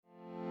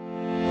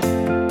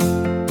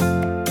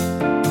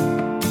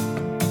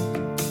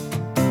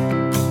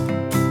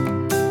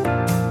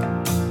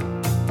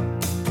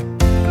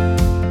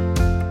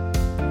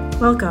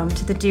Welcome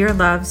to the Dear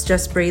Loves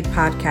Just Breathe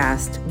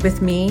podcast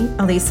with me,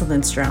 Elisa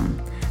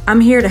Lindstrom. I'm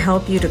here to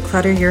help you to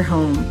clutter your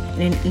home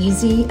in an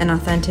easy and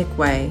authentic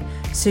way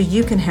so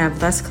you can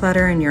have less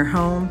clutter in your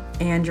home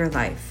and your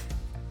life.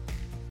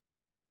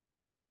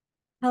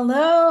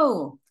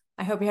 Hello.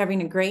 I hope you're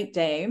having a great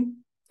day.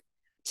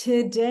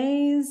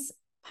 Today's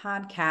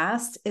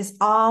podcast is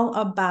all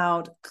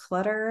about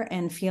clutter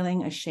and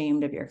feeling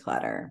ashamed of your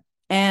clutter.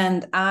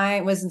 And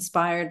I was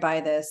inspired by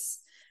this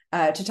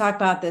to talk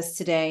about this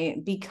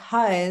today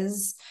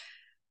because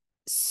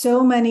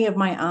so many of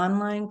my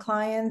online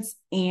clients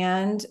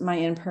and my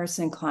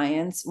in-person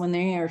clients, when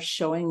they are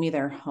showing me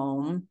their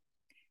home,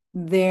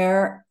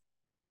 there's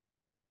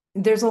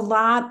a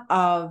lot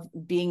of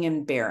being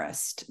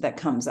embarrassed that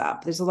comes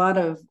up. There's a lot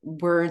of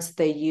words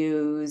they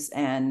use,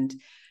 and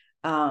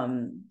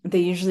they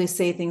usually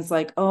say things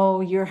like,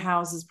 "Oh, your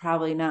house is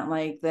probably not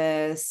like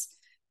this,"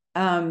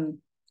 and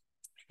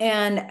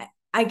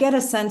I get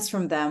a sense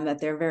from them that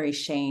they're very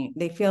shame.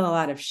 They feel a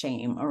lot of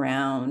shame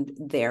around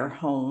their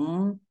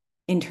home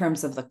in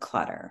terms of the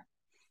clutter.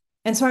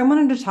 And so I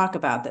wanted to talk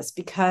about this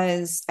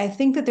because I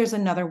think that there's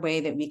another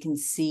way that we can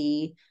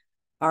see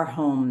our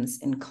homes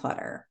in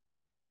clutter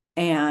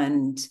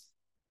and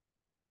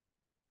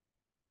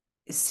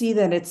see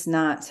that it's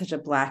not such a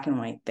black and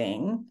white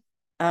thing.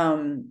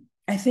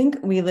 I think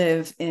we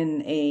live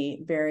in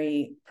a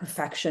very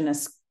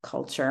perfectionist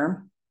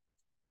culture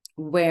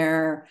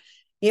where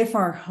if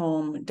our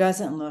home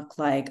doesn't look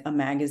like a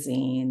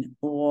magazine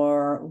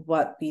or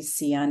what we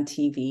see on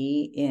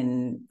TV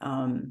in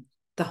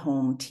the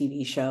home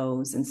TV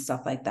shows and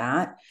stuff like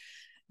that,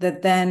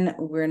 that then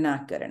we're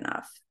not good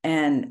enough.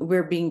 And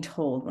we're being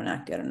told we're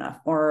not good enough.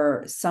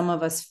 Or some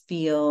of us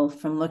feel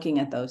from looking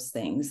at those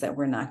things that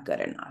we're not good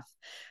enough.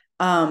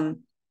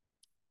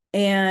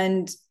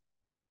 And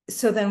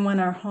so then when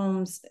our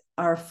homes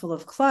are full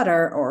of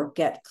clutter or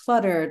get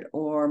cluttered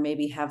or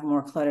maybe have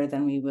more clutter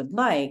than we would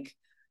like,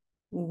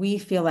 we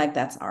feel like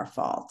that's our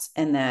fault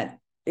and that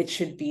it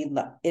should be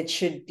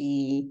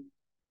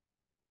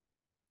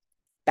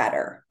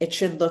better. It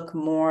should look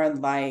more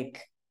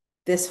like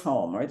this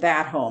home or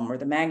that home or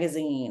the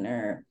magazine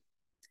or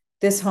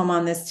this home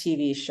on this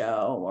TV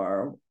show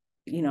or,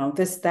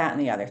 this, that,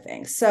 and the other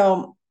thing.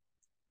 So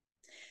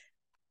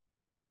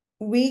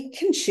we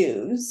can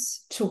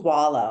choose to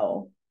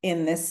wallow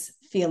in this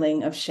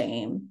feeling of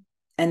shame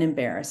and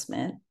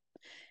embarrassment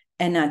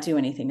and not do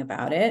anything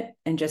about it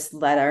and just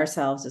let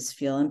ourselves just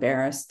feel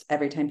embarrassed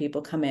every time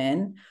people come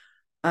in.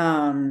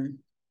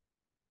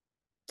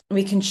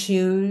 We can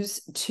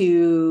choose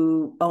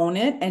to own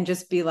it and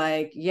just be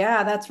like,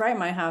 yeah, that's right,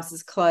 my house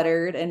is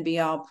cluttered, and be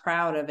all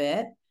proud of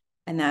it.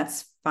 And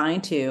that's fine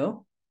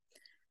too.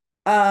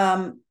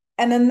 And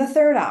then the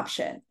third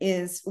option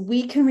is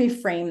we can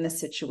reframe the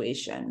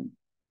situation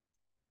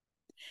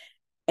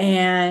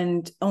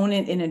and own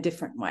it in a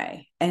different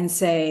way and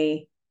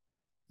say,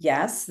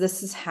 yes,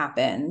 this has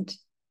happened,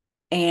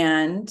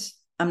 and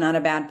I'm not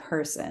a bad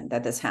person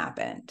that this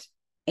happened,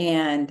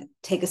 and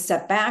take a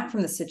step back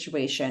from the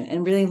situation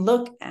and really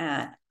look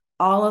at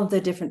all of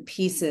the different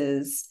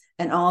pieces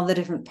and all of the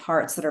different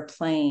parts that are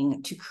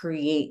playing to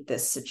create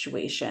this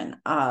situation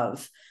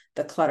of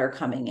the clutter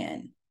coming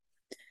in.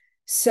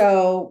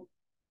 So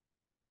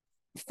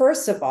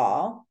first of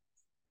all,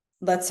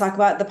 let's talk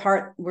about the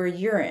part where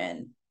you're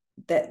in,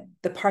 that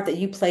the part that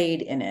you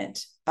played in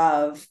it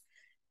of,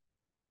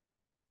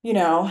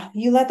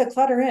 you let the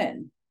clutter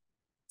in.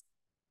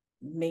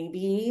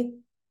 Maybe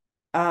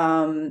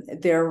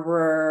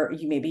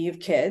maybe you have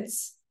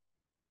kids.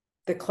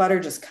 The clutter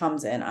just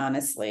comes in,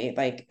 honestly,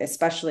 like,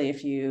 especially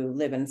if you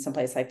live in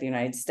someplace like the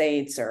United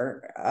States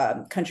or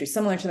a country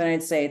similar to the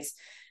United States,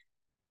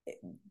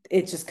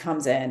 it just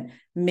comes in.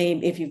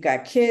 Maybe if you've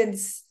got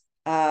kids,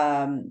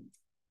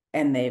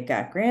 and they've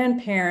got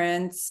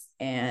grandparents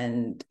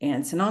and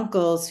aunts and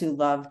uncles who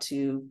love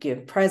to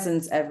give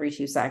presents every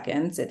 2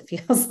 seconds, it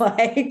feels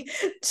like,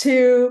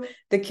 to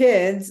the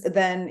kids,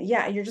 then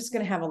yeah, you're just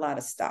going to have a lot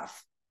of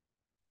stuff.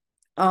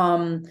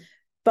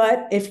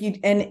 But if you,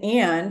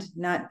 and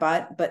not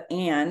but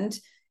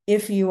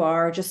if you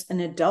are just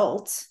an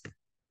adult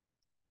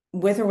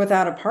with or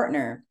without a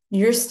partner,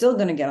 you're still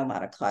going to get a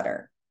lot of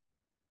clutter.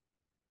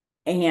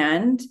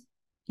 And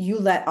you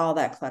let all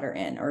that clutter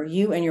in, or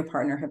you and your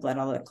partner have let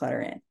all that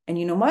clutter in. And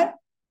you know what?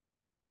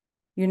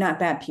 You're not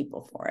bad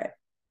people for it.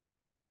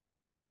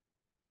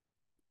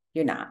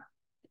 You're not.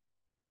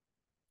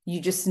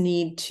 You just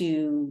need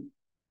to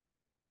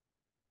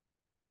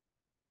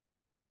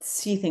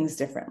see things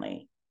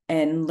differently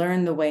and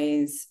learn the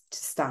ways to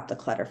stop the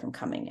clutter from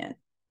coming in.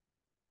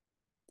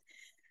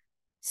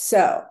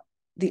 So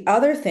the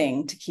other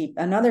thing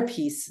another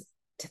piece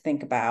to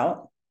think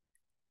about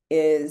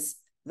is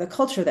the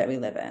culture that we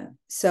live in.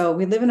 So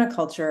we live in a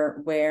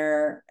culture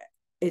where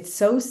it's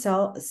so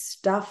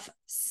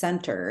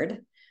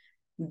stuff-centered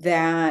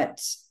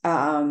that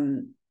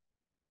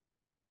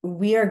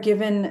we are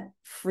given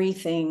free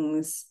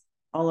things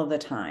all of the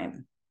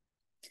time.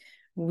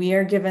 We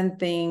are given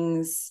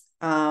things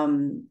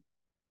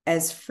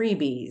as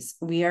freebies.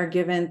 We are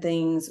given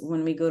things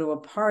when we go to a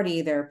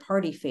party, they're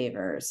party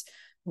favors.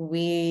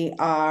 We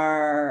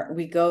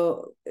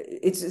go,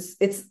 it's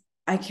just,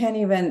 I can't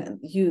even,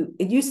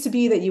 it used to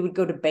be that you would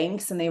go to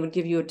banks and they would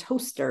give you a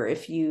toaster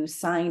if you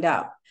signed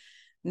up.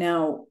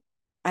 Now,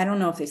 I don't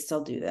know if they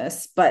still do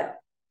this, but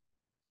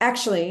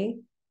actually,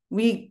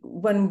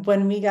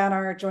 when we got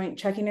our joint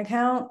checking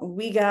account,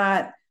 we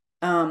got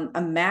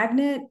a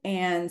magnet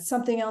and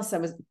something else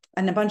that was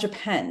and a bunch of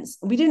pens.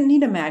 We didn't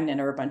need a magnet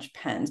or a bunch of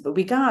pens, but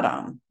we got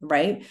them,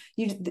 right?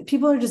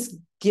 People are just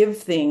give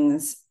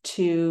things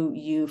to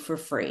you for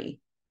free,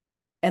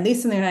 at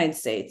least in the United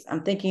States.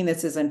 I'm thinking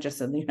this isn't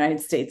just a United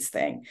States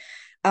thing.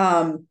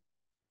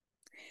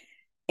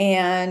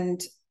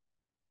 And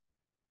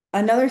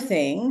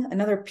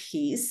another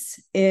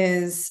piece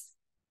is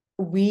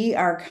we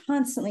are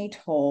constantly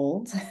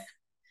told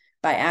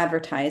by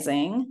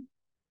advertising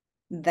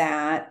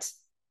that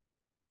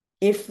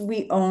if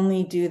we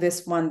only do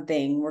this one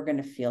thing, we're going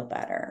to feel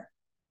better.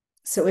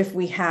 So if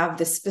we have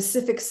this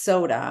specific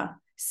soda,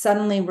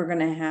 suddenly we're going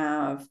to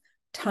have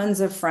tons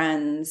of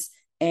friends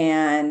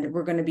and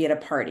we're going to be at a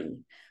party.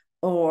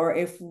 Or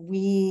if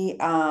we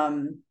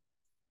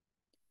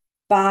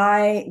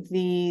buy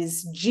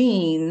these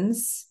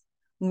jeans,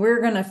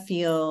 we're going to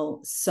feel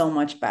so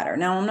much better.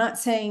 Now, I'm not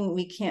saying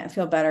we can't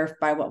feel better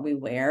by what we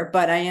wear,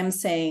 but I am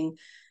saying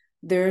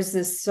there's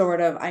this sort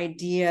of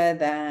idea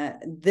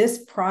that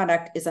this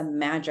product is a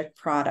magic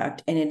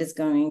product and it is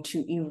going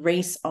to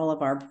erase all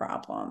of our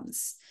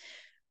problems.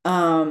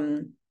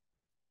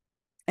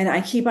 And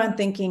I keep on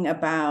thinking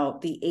about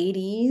the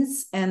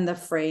 80s and the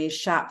phrase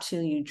shop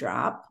till you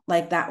drop.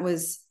 Like that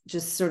was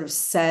just sort of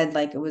said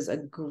like it was a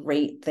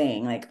great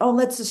thing. Like, oh,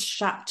 let's just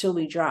shop till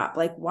we drop.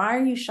 Like, why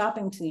are you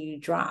shopping till you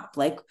drop?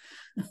 Like,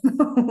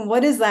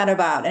 what is that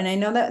about? And I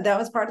know that that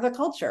was part of the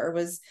culture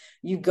was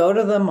you go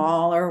to the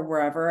mall or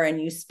wherever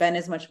and you spend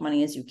as much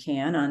money as you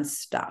can on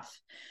stuff.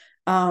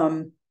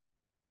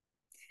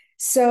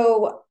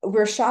 So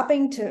we're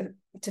shopping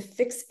to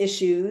fix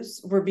issues.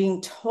 We're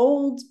being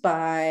told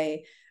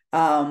by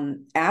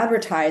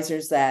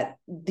advertisers that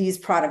these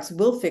products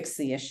will fix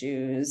the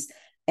issues,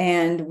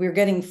 and we're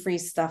getting free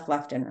stuff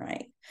left and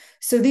right.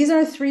 So these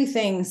are three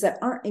things that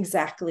aren't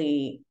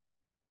exactly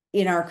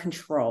in our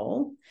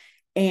control.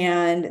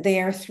 And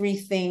they are three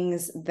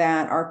things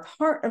that are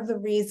part of the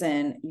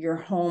reason your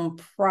home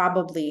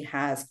probably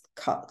has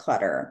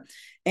clutter.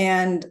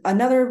 And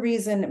another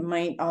reason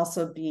might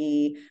also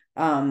be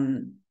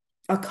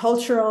a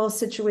cultural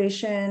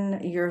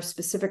situation, your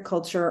specific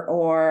culture,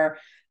 or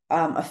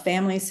a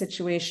family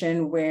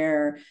situation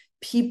where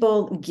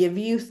people give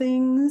you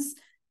things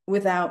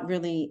without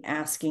really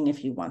asking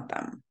if you want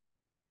them.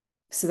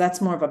 So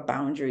that's more of a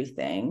boundary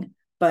thing,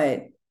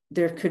 but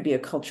there could be a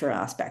cultural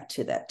aspect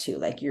to that too.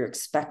 Like you're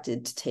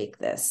expected to take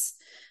this.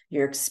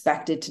 You're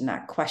expected to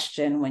not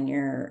question when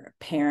your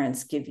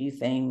parents give you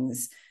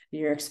things.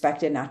 You're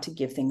expected not to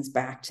give things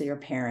back to your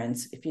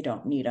parents if you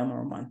don't need them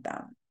or want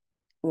them,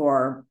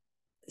 or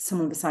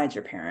someone besides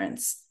your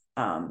parents,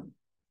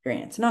 your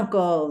aunts and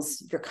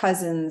uncles, your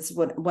cousins,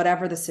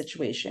 whatever the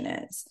situation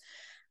is.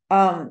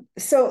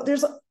 So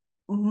there's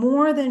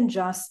more than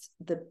just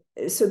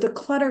so the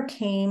clutter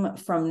came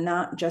from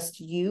not just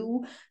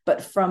you,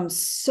 but from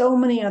so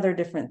many other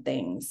different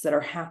things that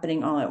are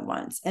happening all at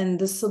once. And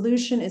the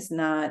solution is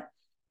not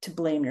to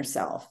blame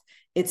yourself.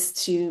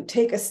 It's to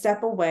take a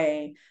step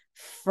away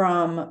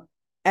from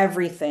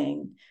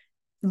everything,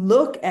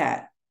 look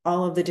at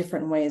all of the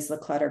different ways the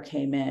clutter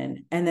came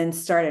in, and then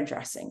start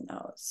addressing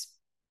those.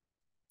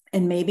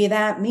 And maybe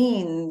that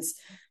means,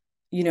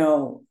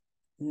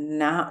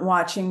 not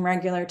watching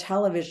regular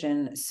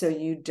television so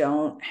you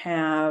don't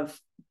have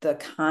the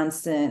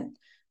constant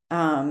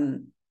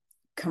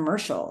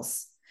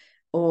commercials.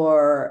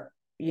 Or,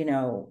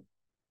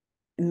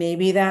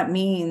 maybe that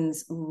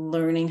means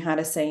learning how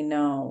to say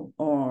no,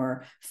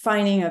 or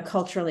finding a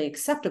culturally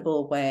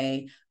acceptable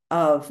way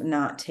of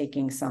not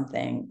taking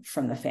something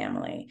from the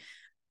family.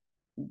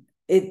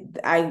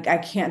 I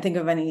can't think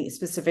of any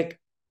specific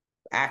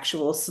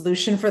actual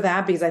solution for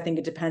that, because I think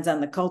it depends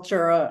on the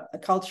culture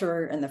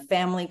and the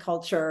family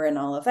culture and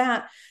all of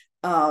that.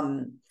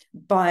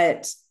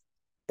 But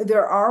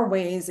there are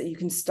ways that you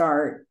can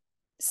start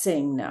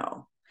saying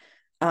no.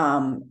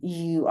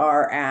 You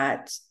are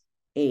at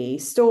a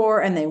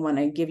store and they want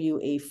to give you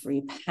a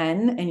free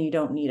pen and you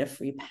don't need a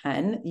free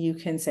pen. You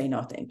can say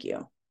no, thank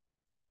you.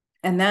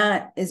 And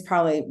that is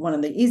probably one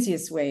of the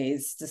easiest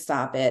ways to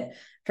stop it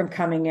from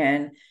coming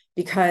in,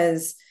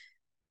 because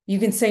you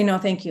can say no,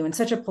 thank you in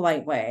such a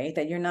polite way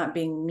that you're not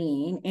being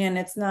mean. And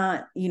it's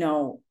not,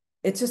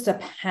 it's just a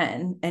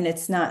pen and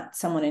it's not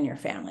someone in your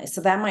family.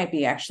 So that might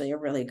be actually a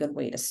really good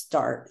way to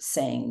start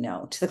saying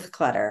no to the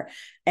clutter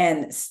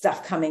and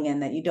stuff coming in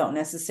that you don't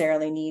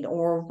necessarily need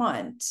or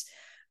want.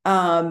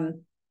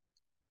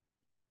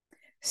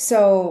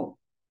 So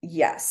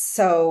yes.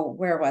 So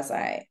where was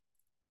I?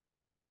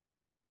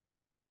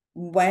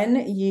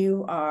 When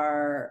you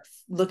are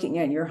looking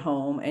at your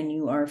home and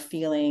you are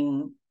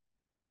feeling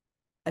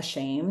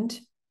ashamed,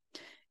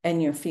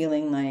 and you're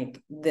feeling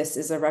like this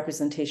is a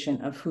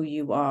representation of who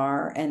you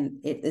are and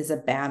it is a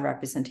bad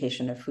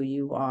representation of who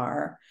you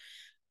are,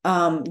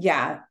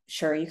 yeah,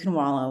 sure, you can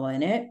wallow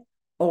in it,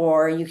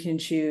 or you can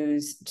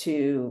choose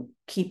to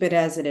keep it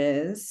as it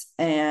is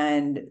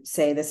and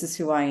say, this is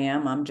who I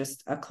am. I'm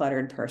just a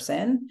cluttered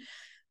person.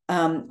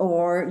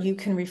 Or you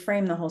can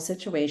reframe the whole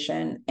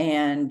situation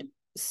and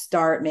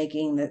start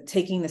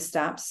taking the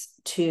steps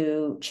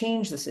to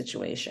change the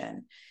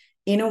situation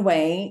in a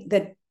way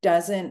that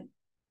doesn't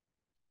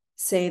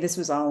say this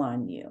was all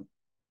on you,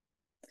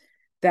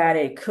 that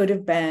it could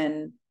have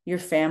been your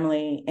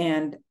family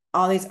and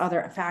all these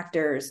other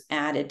factors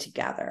added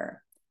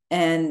together.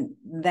 And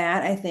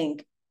that, I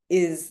think,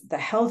 is the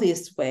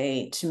healthiest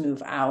way to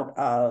move out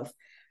of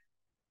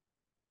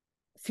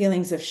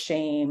feelings of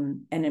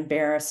shame and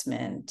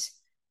embarrassment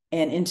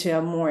and into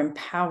a more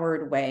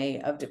empowered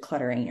way of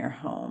decluttering your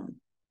home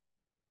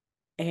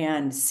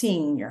and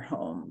seeing your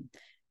home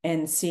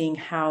and seeing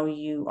how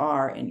you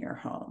are in your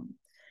home.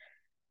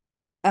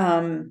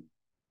 Yeah,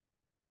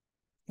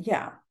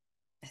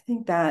 I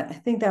think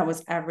that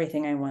was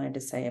everything I wanted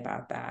to say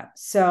about that.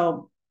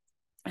 So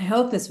I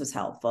hope this was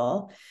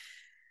helpful.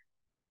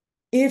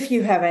 If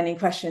you have any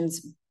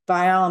questions,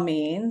 by all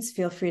means,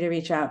 feel free to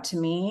reach out to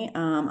me.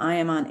 I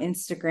am on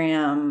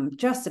Instagram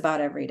just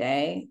about every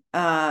day.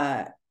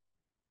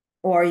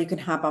 Or you can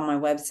hop on my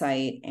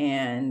website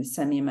and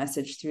send me a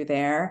message through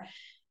there.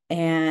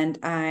 And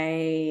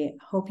I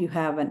hope you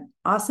have an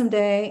awesome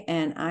day,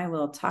 and I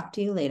will talk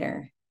to you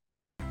later.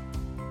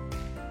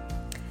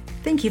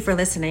 Thank you for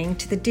listening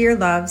to the Dear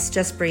Loves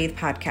Just Breathe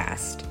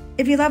podcast.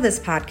 If you love this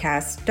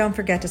podcast, don't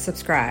forget to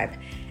subscribe.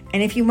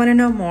 And if you want to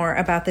know more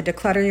about the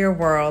Declutter Your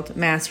World,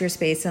 Master Your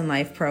Space and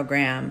Life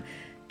program,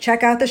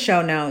 check out the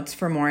show notes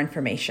for more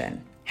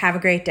information. Have a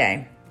great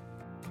day.